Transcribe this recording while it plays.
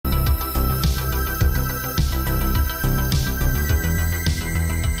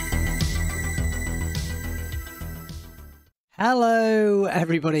Hello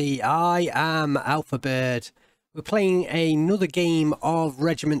everybody, I am Alpha Bird. We're playing another game of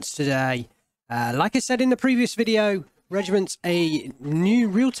Regiments today. Like I said in the previous video, Regiments, a new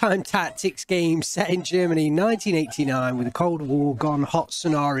real-time tactics game set in Germany 1989 with a Cold War gone hot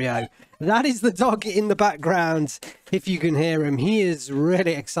scenario. That is the dog in the background, if you can hear him. He is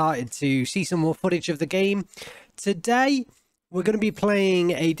really excited to see some more footage of the game. Today, we're going to be playing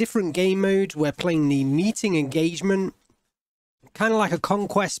a different game mode. We're playing the meeting engagement, kind of like a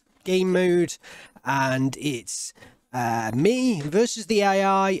conquest game mode, and it's me versus the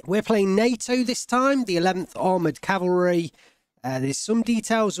AI. We're playing NATO this time, the 11th Armoured Cavalry. There's some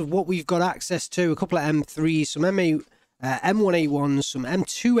details of what we've got access to, a couple of M3s, some M1A1s, some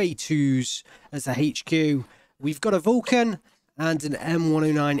M2A2s as the HQ. We've got a Vulcan and an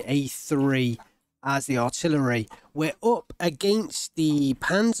M109A3 as the artillery. We're up against the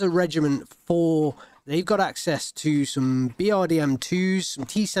Panzer Regiment 4. They've got access to some BRDM2s, some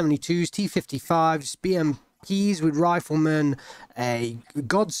T-72s, T-55s, BMPs with riflemen, a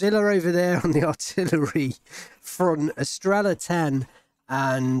Godzilla over there on the artillery front, a Strela 10,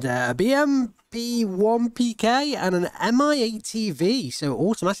 and a BMP-1PK and an Mi-ATV. So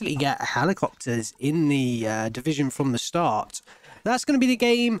automatically get helicopters in the division from the start. That's going to be the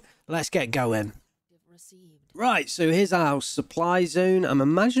game. Let's get going. Right, so here's our supply zone. I'm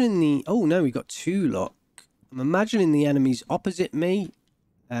imagining the... Oh, no, we got two, look. I'm imagining the enemy's opposite me.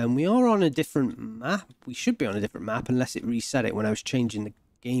 We are on a different map. We should be on a different map unless it reset it when I was changing the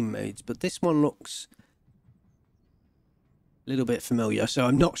game modes. But this one looks a little bit familiar, so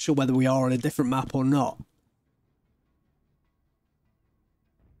I'm not sure whether we are on a different map or not.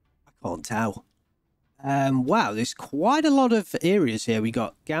 I can't tell. Wow, there's quite a lot of areas here. We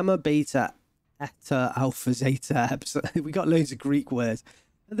got Gamma, Beta, Eta, Alpha, Zeta, Epsilon. We got loads of Greek words.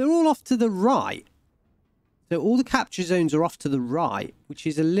 They're all off to the right. So all the capture zones are off to the right, which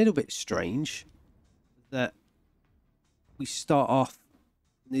is a little bit strange. That we start off,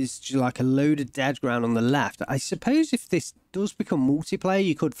 there's just like a load of dead ground on the left. I suppose if this does become multiplayer,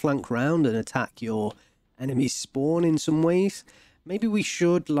 you could flank round and attack your enemy's spawn in some ways. Maybe we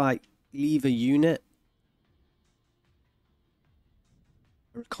should like leave a unit.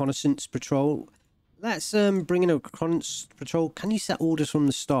 Reconnaissance patrol. Let's bring in a reconnaissance patrol. Can you set orders from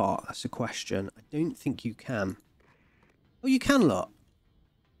the start? That's a question. I don't think you can. Oh, you can, look.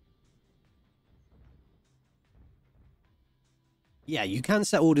 Yeah, you can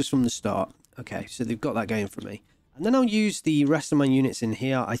set orders from the start. Okay, so they've got that going for me. And then I'll use the rest of my units in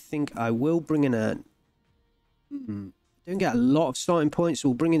here. I think I will bring in a... Don't get a lot of starting points, so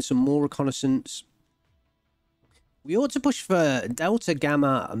we'll bring in some more reconnaissance. We ought to push for Delta,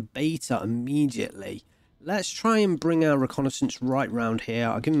 Gamma, and Beta immediately. Let's try and bring our reconnaissance right round here.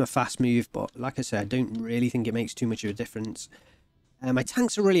 I'll give him a fast move, but like I said, I don't really think it makes too much of a difference. My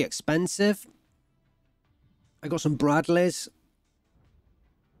tanks are really expensive. I got some Bradleys.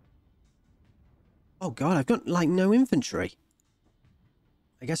 Oh god, I've got like no infantry.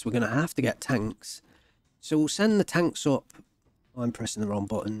 I guess we're going to have to get tanks. So we'll send the tanks up. Oh, I'm pressing the wrong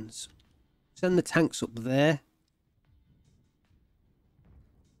buttons. Send the tanks up there.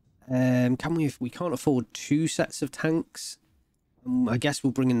 Can we can't afford two sets of tanks. I guess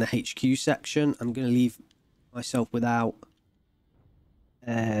we'll bring in the HQ section. I'm going to leave myself without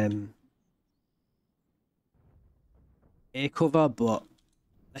air cover, but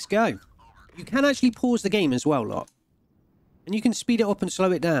let's go. You can actually pause the game as well, lot. And you can speed it up and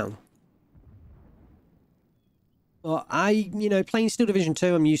slow it down. But playing Steel Division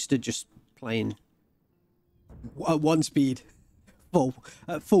 2, I'm used to just playing at one speed.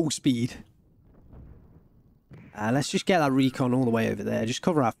 Full speed. Let's just get that recon all the way over there. Just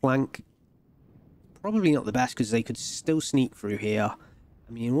cover our flank. Probably not the best because they could still sneak through here. I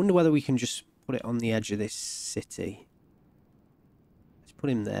mean, I wonder whether we can just put it on the edge of this city. Let's put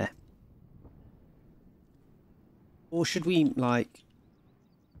him there. Or should we, like...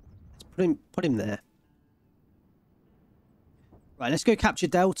 Let's put him there. Right, let's go capture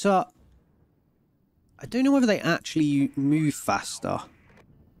Delta. I don't know whether they actually move faster.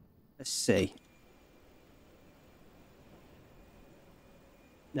 Let's see.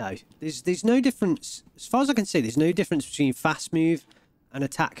 No, there's no difference. As far as I can see, there's no difference between fast move and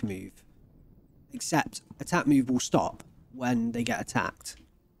attack move. Except attack move will stop when they get attacked.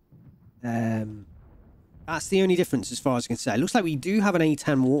 That's the only difference as far as I can say. It looks like we do have an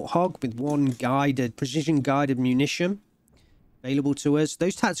A10 Warthog with one precision guided munition available to us.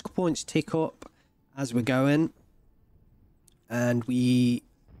 Those tactical points tick up as we're going, and we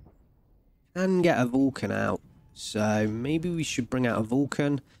can get a Vulcan out, so maybe we should bring out a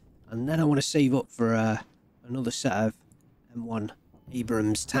Vulcan, and then I want to save up for another set of M1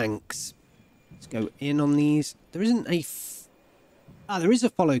 Abrams tanks. Let's go in on these. There isn't a... there is a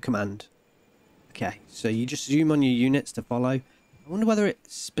follow command. Okay, so you just zoom on your units to follow. I wonder whether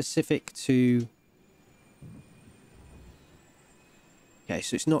it's specific to... Okay,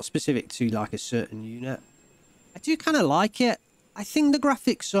 so it's not specific to like a certain unit. I do kind of like it. I think the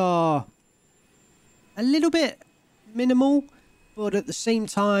graphics are a little bit minimal, but at the same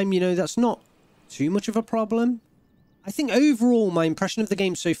time, you know, that's not too much of a problem. I think overall my impression of the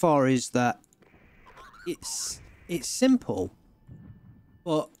game so far is that it's simple,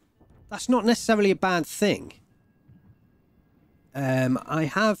 but that's not necessarily a bad thing. I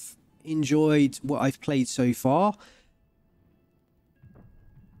have enjoyed what I've played so far.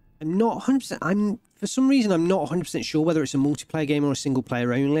 I'm not 100%. For some reason, I'm not 100% sure whether it's a multiplayer game or a single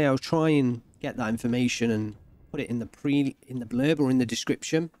player only. I'll try and get that information and put it in the blurb or in the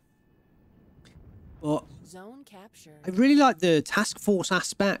description. But zone capture. I really like the task force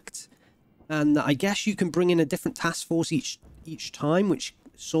aspect, and I guess you can bring in a different task force each time, which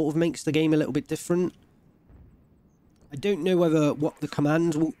sort of makes the game a little bit different. I don't know whether what the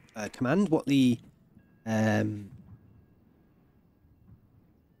campaign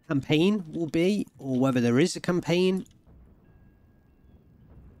will be, or whether there is a campaign.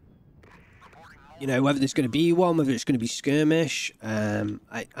 You know, whether there's going to be one, whether it's going to be skirmish. I'm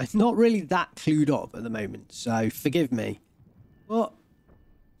not really that clued up at the moment, so forgive me. But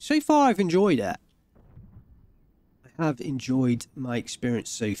so far I've enjoyed it. I have enjoyed my experience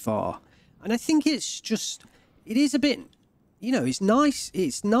so far. And I think it's just, it is a bit, you know, it's nice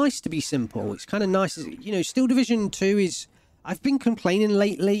to be simple. It's kind of nice, you know, Steel Division 2 is, I've been complaining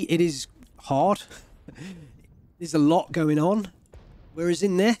lately, it is hard. There's a lot going on. Whereas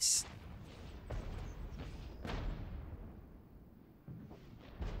in this, I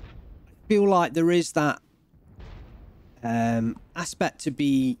feel like there is that aspect to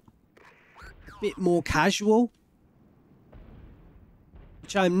be a bit more casual,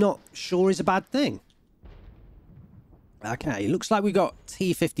 which I'm not sure is a bad thing. Okay, looks like we got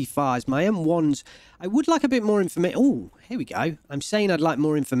T-55s. My M1s, I would like a bit more information. Oh, here we go. I'm saying I'd like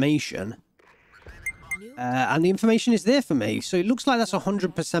more information. And the information is there for me. So it looks like that's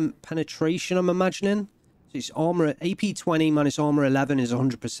 100% penetration, I'm imagining. So it's armor, AP20 minus armor 11 is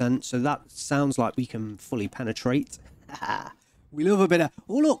 100%. So that sounds like we can fully penetrate. We love a bit of...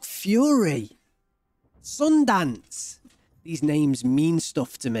 Oh, look, Fury. Sundance. These names mean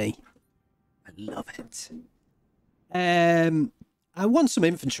stuff to me. I love it. I want some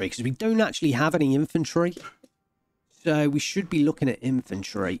infantry because we don't actually have any infantry. So we should be looking at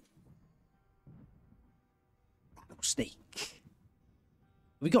infantry. Rattlesnake.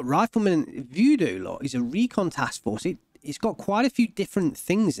 We got rifleman Voodoo lot. He's a recon task force. It's got quite a few different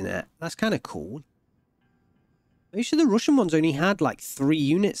things in it. That's kind of cool. Most of the Russian ones only had like 3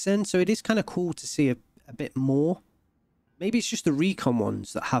 units in, so it is kind of cool to see a bit more. Maybe it's just the recon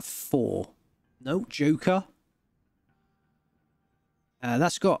ones that have 4. No, Joker.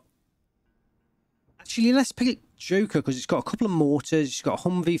 That's got... Actually, let's pick Joker because it's got a couple of mortars. It's got a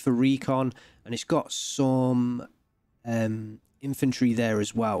Humvee for recon. And it's got some infantry there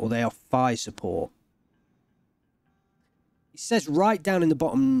as well. Or they are fire support. It says right down in the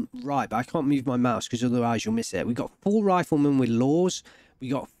bottom right, but I can't move my mouse because otherwise you'll miss it. We've got 4 riflemen with laws. We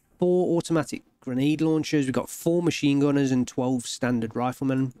got 4 automatic grenade launchers. We've got 4 machine gunners and 12 standard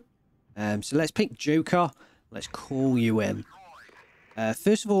riflemen. So let's pick Joker. Let's call you in.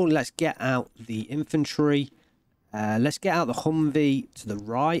 First of all, let's get out the infantry. Let's get out the Humvee to the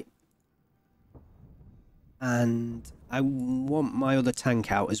right. And I want my other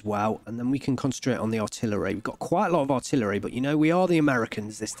tank out as well. And then we can concentrate on the artillery. We've got quite a lot of artillery, but you know, we are the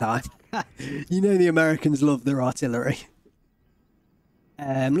Americans this time. You know the Americans love their artillery.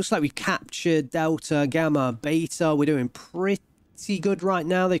 Looks like we've captured Delta, Gamma, Beta. We're doing pretty good right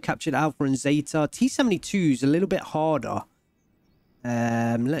now. They've captured Alpha and Zeta. T-72 is a little bit harder.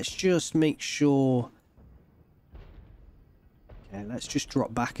 Let's just make sure. Okay, let's just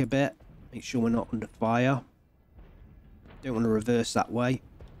drop back a bit. Make sure we're not under fire. Don't want to reverse that way.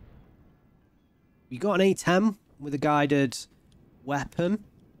 We got an A-10 with a guided weapon.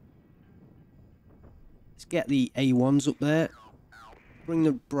 Let's get the A1s up there. Bring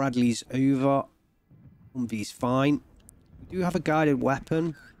the Bradleys over. Humvee's fine. We do have a guided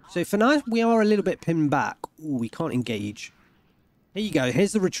weapon. So for now, we are a little bit pinned back. Ooh, we can't engage. Here you go.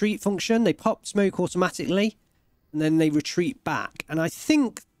 Here's the retreat function. They pop smoke automatically. And then they retreat back. And I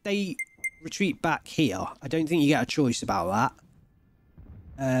think they retreat back here. I don't think you get a choice about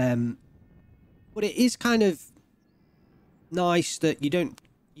that. But it is kind of nice that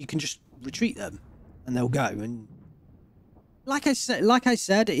you can just retreat them. And they'll go. And like I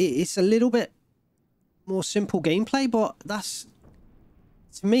said, it's a little bit more simple gameplay, but that's,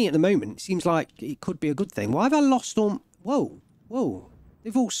 to me at the moment, it seems like it could be a good thing. Why have I lost all... Whoa, whoa,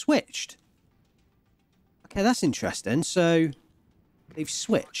 they've all switched. Okay, that's interesting. So, they've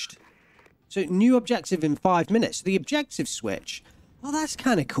switched. So, new objective in 5 minutes. The objective switch. Oh, that's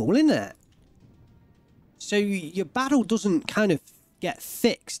kind of cool, isn't it? So, your battle doesn't kind of get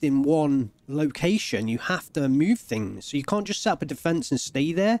fixed in one location. You have to move things. So, you can't just set up a defense and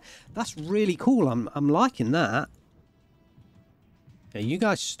stay there. That's really cool. I'm liking that. Okay, you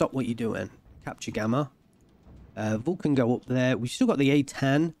guys stop what you're doing. Capture Gamma. Vulcan go up there. We've still got the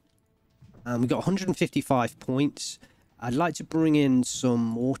A10. We've got 155 points. I'd like to bring in some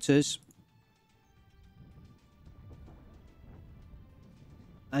mortars.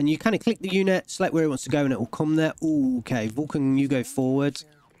 And you kind of click the unit, select where it wants to go, and it will come there. Ooh, okay. Vulcan, you go forward.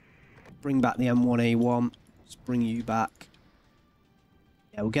 Bring back the M1A1. Let's bring you back.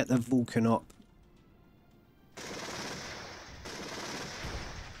 Yeah, we'll get the Vulcan up.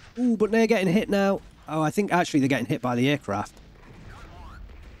 Ooh, but they're getting hit now. Oh, I think actually they're getting hit by the aircraft.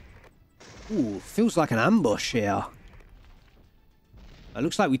 Ooh, feels like an ambush here. It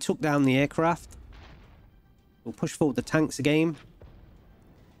looks like we took down the aircraft. We'll push forward the tanks again.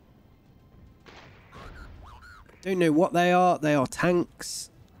 Don't know what they are. They are tanks.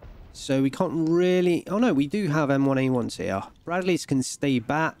 So we can't really... Oh no, we do have M1A1s here. Bradleys can stay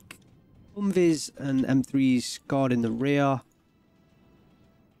back. Humvees and M3s guard in the rear.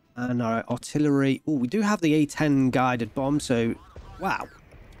 And our artillery... Oh, we do have the A10 guided bomb, so... Wow.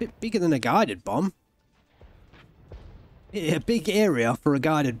 A bit bigger than a guided bomb. A big area for a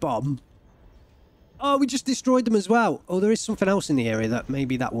guided bomb. Oh, we just destroyed them as well. Oh, there is something else in the area that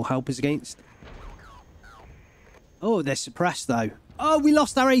maybe that will help us against. Oh, they're suppressed, though. Oh, we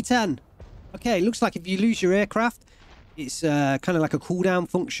lost our A10. Okay, looks like if you lose your aircraft, it's kind of like a cooldown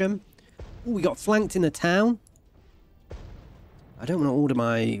function. Oh, we got flanked in the town. I don't want to order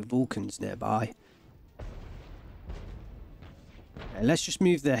my Vulcans nearby. Okay, let's just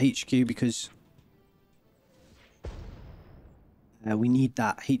move their HQ because we need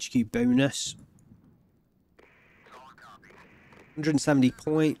that HQ bonus. 170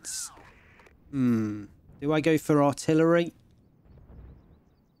 points. Do I go for artillery?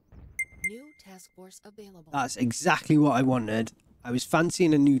 New task force available. That's exactly what I wanted. I was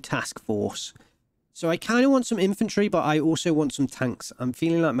fancying a new task force. So I kind of want some infantry, but I also want some tanks. I'm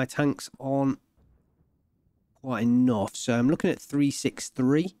feeling like my tanks aren't quite enough. So I'm looking at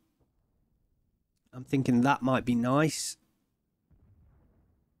 363. I'm thinking that might be nice.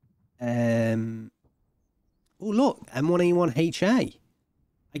 Oh, look. M1A1HA.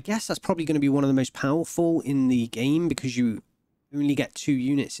 I guess that's probably going to be one of the most powerful in the game because you only get 2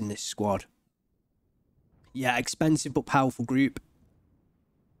 units in this squad. Yeah, expensive but powerful group.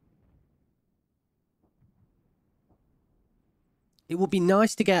 It would be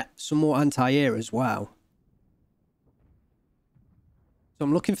nice to get some more anti-air as well. So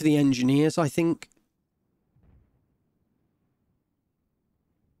I'm looking for the engineers, I think.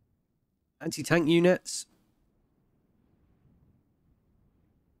 Anti-tank units.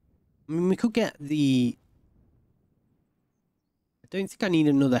 I mean, we could get the... I don't think I need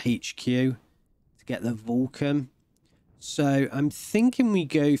another HQ to get the Vulcan. So I'm thinking we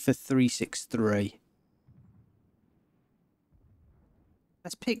go for 363.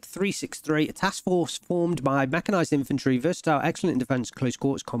 Let's pick 363. A task force formed by mechanized infantry, versatile, excellent in defense, close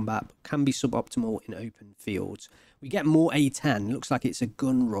quarters combat, but can be suboptimal in open fields. We get more A10. Looks like it's a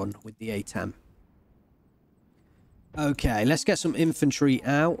gun run with the A10. Okay, let's get some infantry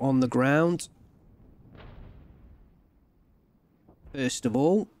out on the ground. First of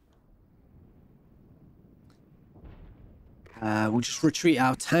all, we'll just retreat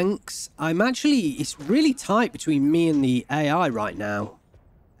our tanks. It's really tight between me and the AI right now.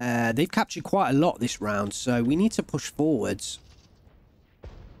 They've captured quite a lot this round, so we need to push forwards.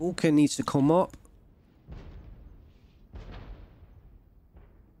 Vulcan needs to come up.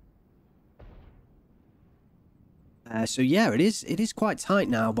 So yeah, it is quite tight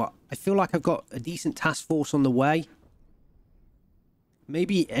now, but I feel like I've got a decent task force on the way.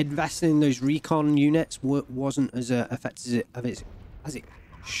 Maybe investing in those recon units wasn't as effective as it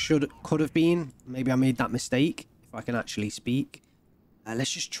could have been. Maybe I made that mistake, if I can actually speak.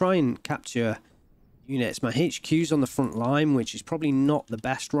 Let's just try and capture units. My HQ's on the front line, which is probably not the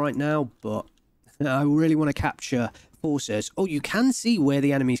best right now, but I really want to capture forces. Oh, you can see where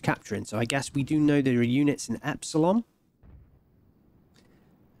the enemy's capturing, so I guess we do know there are units in Epsilon.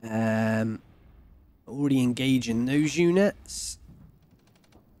 Already engaging those units.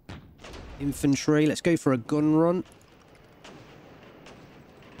 Infantry, let's go for a gun run.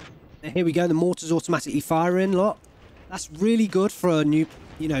 Here we go. The mortar's automatically firing. Look, that's really good for new,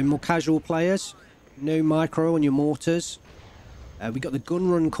 you know, more casual players. No micro on your mortars. We got the gun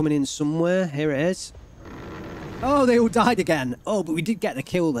run coming in somewhere. Here it is. Oh, they all died again. Oh, but we did get the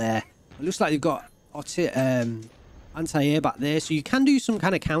kill there. It looks like they've got anti-air back there, so you can do some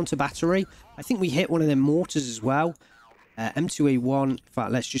kind of counter battery. I think we hit one of them mortars as well. M2A1. In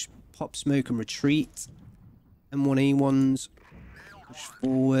fact, let's just pop smoke and retreat. M1A1s. Push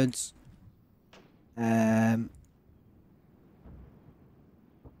forwards. We're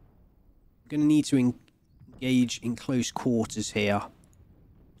going to need to engage in close quarters here.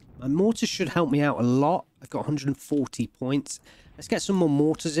 My mortars should help me out a lot. I've got 140 points. Let's get some more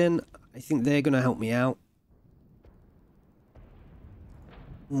mortars in. I think they're going to help me out.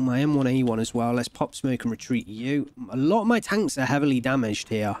 Oh, my M1A1 as well. Let's pop smoke and retreat you. A lot of my tanks are heavily damaged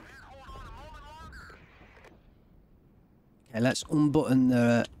here. Okay, let's unbutton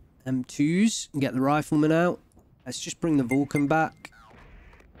the M2s and get the rifleman out. Let's just bring the Vulcan back.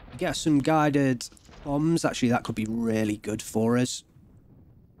 Get some guided bombs. Actually, that could be really good for us.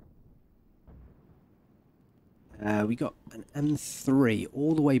 We got an M3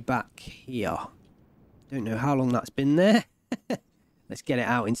 all the way back here. Don't know how long that's been there. Let's get it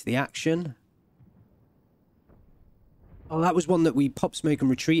out into the action. Oh, that was one that we popped smoke and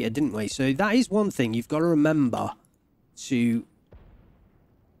retreated, didn't we? So that is one thing you've got to remember to...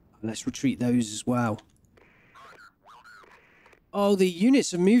 Let's retreat those as well. Oh, the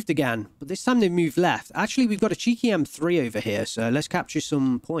units have moved again, but this time they've moved left. Actually, we've got a cheeky M3 over here, so let's capture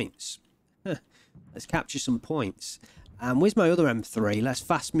some points. Let's capture some points. And where's my other M3? Let's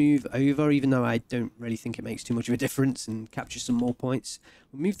fast move over, even though I don't really think it makes too much of a difference, and capture some more points.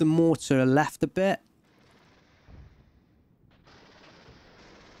 We'll move the mortar left a bit.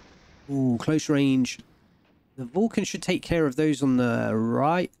 Ooh, close range. The Vulcan should take care of those on the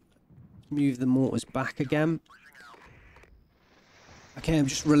right. Move the mortars back again. Okay, I'm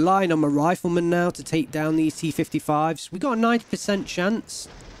just relying on my riflemen now to take down these T-55s. We got a 90% chance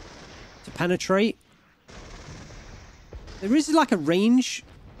to penetrate. There is like a range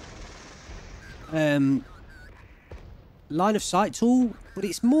line of sight tool, but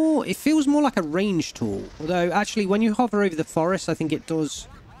it's more, it feels more like a range tool. Although actually when you hover over the forest, I think it does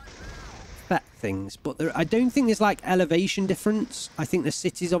affect things, but there, I don't think there's like elevation difference. I think the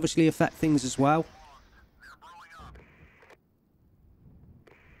cities obviously affect things as well.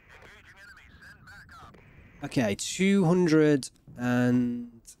 Okay,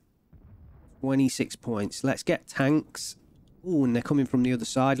 226 points. Let's get tanks. Oh, and they're coming from the other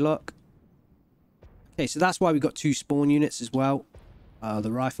side, look. Okay, so that's why we got 2 spawn units as well.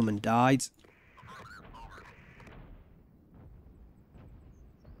 The rifleman died.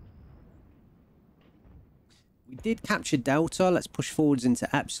 We did capture Delta. Let's push forwards into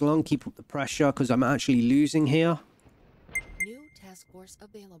Epsilon. Keep up the pressure, because I'm actually losing here. New task force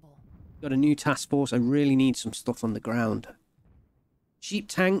available. Got a new task force. I really need some stuff on the ground. Cheap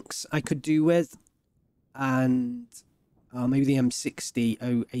tanks I could do with. And maybe the M60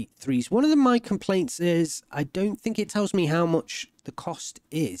 083s. One of my complaints is I don't think it tells me how much the cost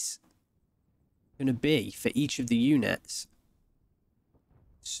is going to be for each of the units.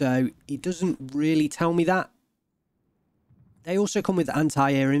 So it doesn't really tell me that. They also come with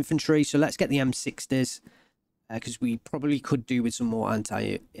anti-air infantry. So let's get the M60s. Because we probably could do with some more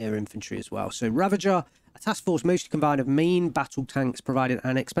anti-air infantry as well. So Ravager, a task force mostly combined of main battle tanks, provided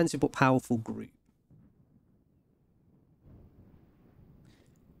an expensive but powerful group.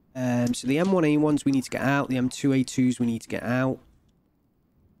 So the M1A1s we need to get out. The M2A2s we need to get out.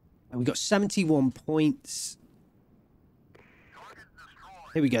 And we got 71 points.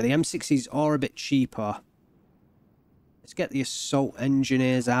 Here we go. The M60s are a bit cheaper. Let's get the assault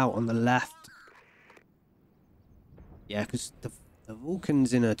engineers out on the left. Yeah, because the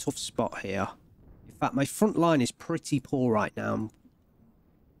Vulcan's in a tough spot here. In fact, my front line is pretty poor right now.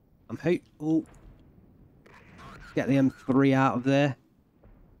 I'm hoping... Oh. Get the M3 out of there.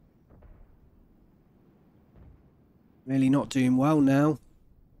 Really not doing well now.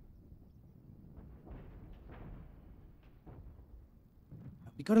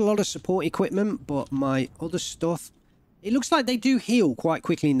 We got a lot of support equipment, but my other stuff... It looks like they do heal quite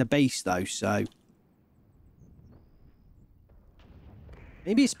quickly in the base, though, so...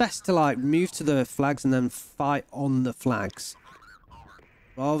 Maybe it's best to, like, move to the flags and then fight on the flags.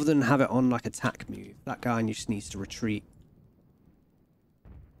 Rather than have it on, like, attack move. That guy just needs to retreat.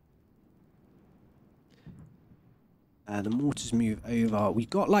 The mortars move over. We've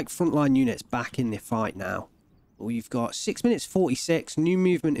got, like, frontline units back in the fight now. We've got 6 minutes 46. New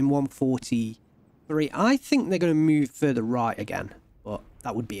movement in 143. I think they're going to move further right again. but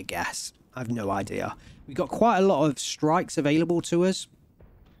that would be a guess. I have no idea. We've got quite a lot of strikes available to us.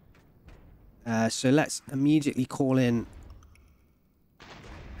 So let's immediately call in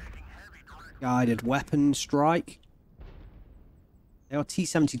guided weapon strike. They are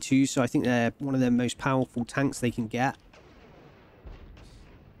T-72, so I think they're one of the most powerful tanks they can get.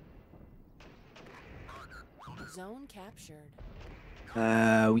 Zone captured.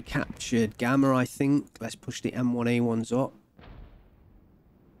 We captured Gamma, I think. Let's push the M1A1s up.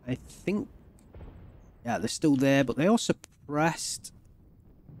 I think... yeah, they're still there, but they are suppressed.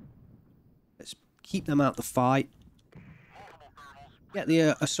 Let's keep them out the fight. Get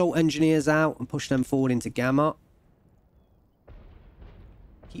the assault engineers out and push them forward into Gamma.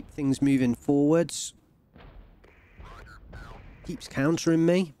 Keep things moving forwards. Keeps countering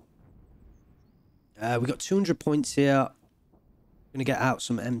me. We got 200 points here. Gonna get out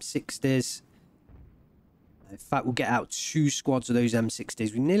some M60s. In fact, we'll get out 2 squads of those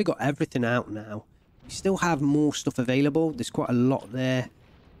M60s. We've nearly got everything out now. We still have more stuff available. There's quite a lot there.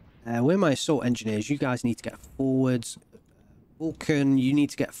 Where are my assault engineers? You guys need to get forwards. Vulcan, you need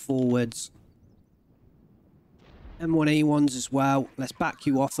to get forwards. M1A1s as well. Let's back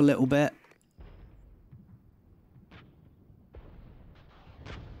you off a little bit.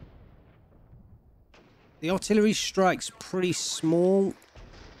 The artillery strike's pretty small.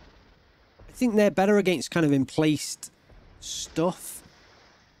 I think they're better against kind of emplaced stuff.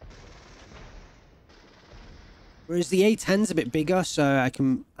 Whereas the A10's a bit bigger, so I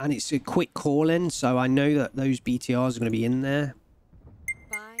can... and it's a quick call-in, so I know that those BTRs are going to be in there.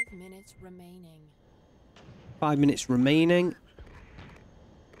 5 minutes remaining. 5 minutes remaining.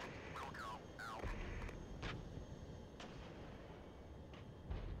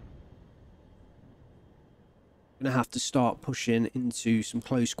 Gonna have to start pushing into some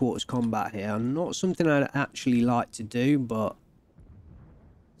close quarters combat here. Not something I'd actually like to do, but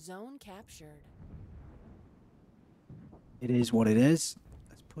Zone captured. it is what it is.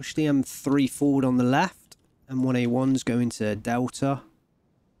 Let's push the M3 forward on the left. M1A1's going to Delta.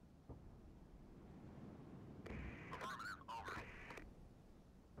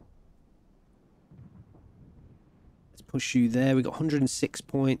 Let's push you there. We got 106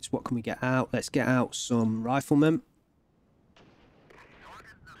 points. What can we get out? Let's get out some riflemen.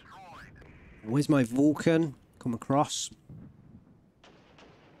 Where's my Vulcan? Come across.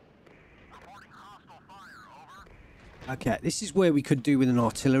 Okay, this is where we could do with an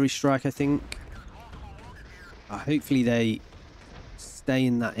artillery strike, I think. Hopefully they stay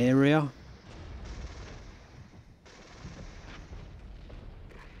in that area.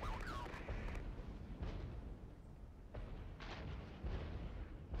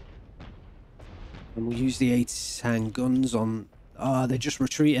 And we'll use the 8-hand guns on... oh, they're just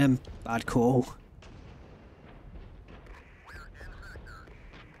retreating. Bad call.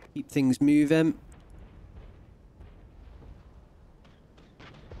 Keep things moving.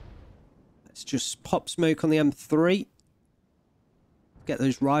 Let's just pop smoke on the M3. Get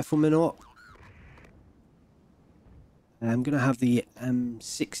those riflemen up. I'm going to have the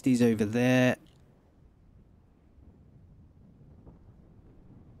M60s over there.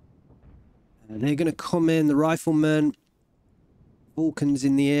 They're going to come in, the riflemen. Vulcans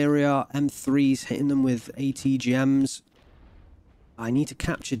in the area. M3s hitting them with ATGMs. I need to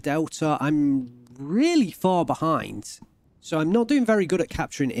capture Delta. I'm really far behind. So I'm not doing very good at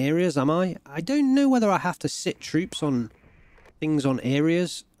capturing areas, am I? I don't know whether I have to sit troops on things on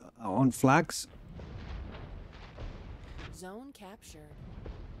areas, on flags. Zone captured.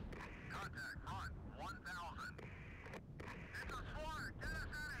 Contact Mark 1000. It's a swarm. Get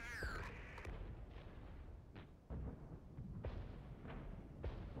us out of here.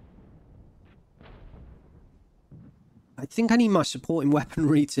 I think I need my supporting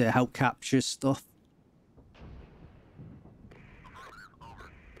weaponry to help capture stuff.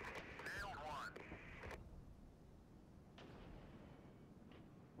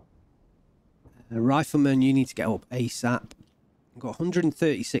 Rifleman, you need to get up ASAP. I've got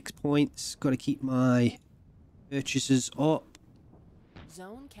 136 points. Got to keep my purchases up.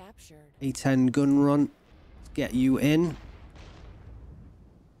 Zone captured. A10 gun run. Let's get you in.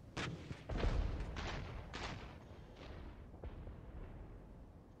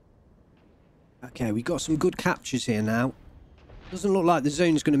 Okay, we got some good captures here now. Doesn't look like the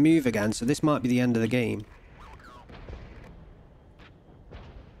zone's going to move again, so this might be the end of the game.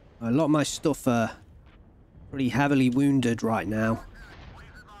 A lot of my stuff are pretty heavily wounded right now.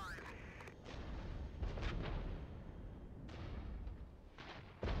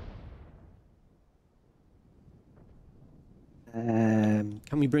 Can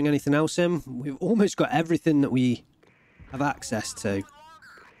we bring anything else in? We've almost got everything that we have access to.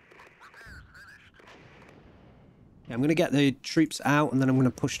 Yeah, I'm going to get the troops out and then I'm going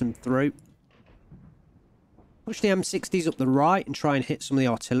to push them through. Push the M60s up the right and try and hit some of the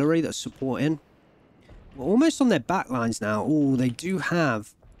artillery that's supporting. We're almost on their back lines now. Oh, they do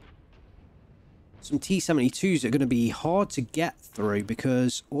have some T-72s that are going to be hard to get through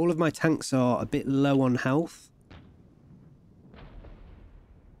because all of my tanks are a bit low on health.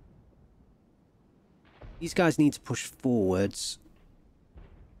 These guys need to push forwards.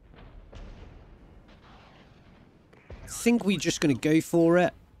 I think we're just going to go for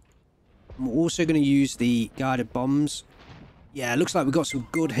it. I'm also going to use the guided bombs. Yeah, it looks like we've got some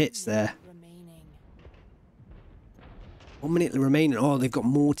good hits there. 1 minute remaining. Oh, they've got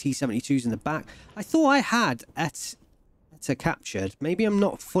more T-72s in the back. I thought I had ETA captured. Maybe I'm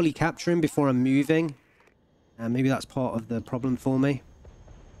not fully capturing before I'm moving. And maybe that's part of the problem for me.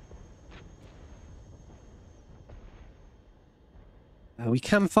 We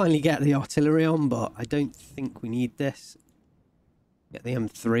can finally get the artillery on, but I don't think we need this. Get the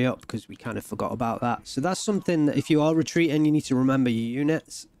M3 up because we kind of forgot about that. So that's something that if you are retreating, you need to remember your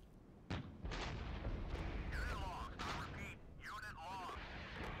units.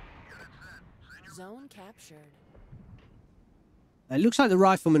 Zone captured. It looks like the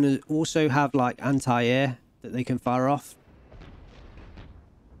riflemen also have like anti-air that they can fire off.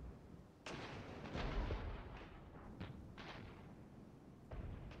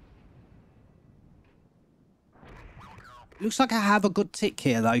 Looks like I have a good tick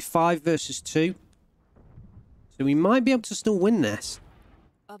here though, 5 versus 2. So we might be able to still win this.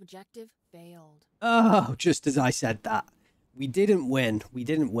 Objective failed. Oh, just as I said that. We didn't win. We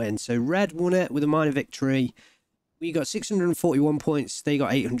didn't win. So Red won it with a minor victory. We got 641 points. They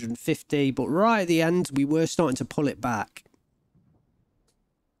got 850. But right at the end, we were starting to pull it back.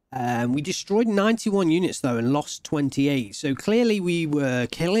 We destroyed 91 units though and lost 28. So clearly we were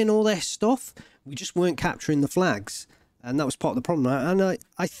killing all this stuff. We just weren't capturing the flags. And that was part of the problem. And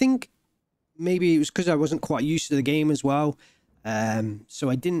I think maybe it was because I wasn't quite used to the game as well. So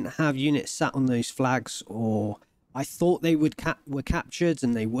I didn't have units sat on those flags, or I thought they were captured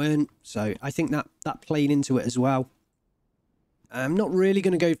and they weren't. So I think that played into it as well. I'm not really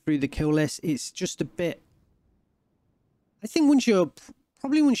going to go through the kill list. It's just a bit... I think once you're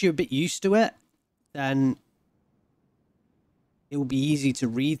a bit used to it, then it will be easy to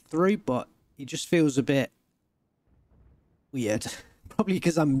read through, but it just feels a bit weird. Probably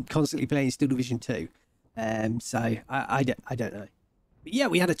because I'm constantly playing Steel Division 2. So I don't know. But yeah,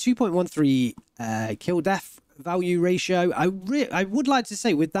 we had a 2.13 kill death value ratio. I would like to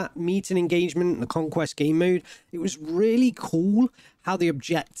say with that meet and engagement and the conquest game mode, it was really cool how the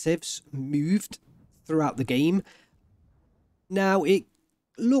objectives moved throughout the game. Now it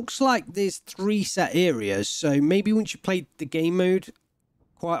looks like there's 3 set areas, so maybe once you played the game mode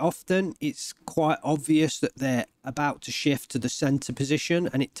quite often, it's quite obvious that they're about to shift to the center position,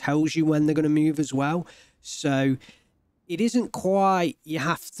 and it tells you when they're going to move as well. So it isn't quite you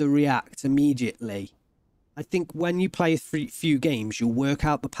have to react immediately. I think when you play a few games, you'll work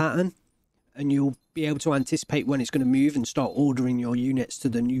out the pattern and you'll be able to anticipate when it's going to move and start ordering your units to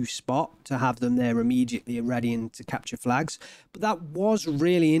the new spot to have them there immediately ready and to capture flags. But that was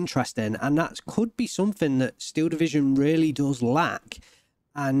really interesting, and that could be something that Steel Division really does lack,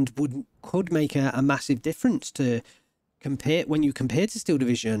 and could make a massive difference to when you compare to Steel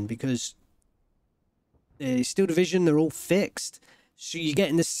Division, because Steel Division, they're all fixed, so you're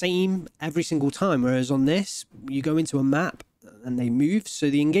getting the same every single time, whereas on this you go into a map and they move, so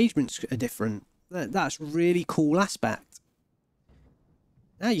the engagements are different. That's a really cool aspect.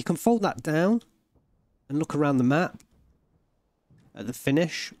 Now you can fold that down and look around the map at the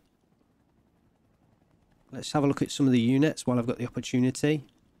finish. Let's have a look at some of the units while I've got the opportunity.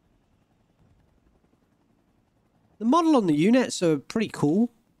 The model on the units are pretty cool,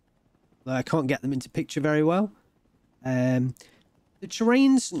 though I can't get them into picture very well. The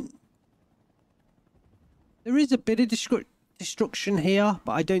terrains, there is a bit of destruction here,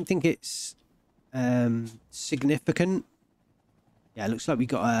 but I don't think it's significant. Yeah, it looks like we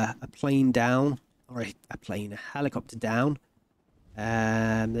got a plane down, or a helicopter down.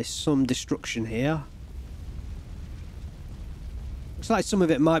 There's some destruction here. Looks like some of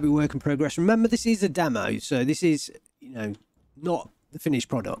it might be work in progress. Remember, this is a demo, so this is, you know, not the finished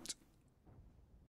product.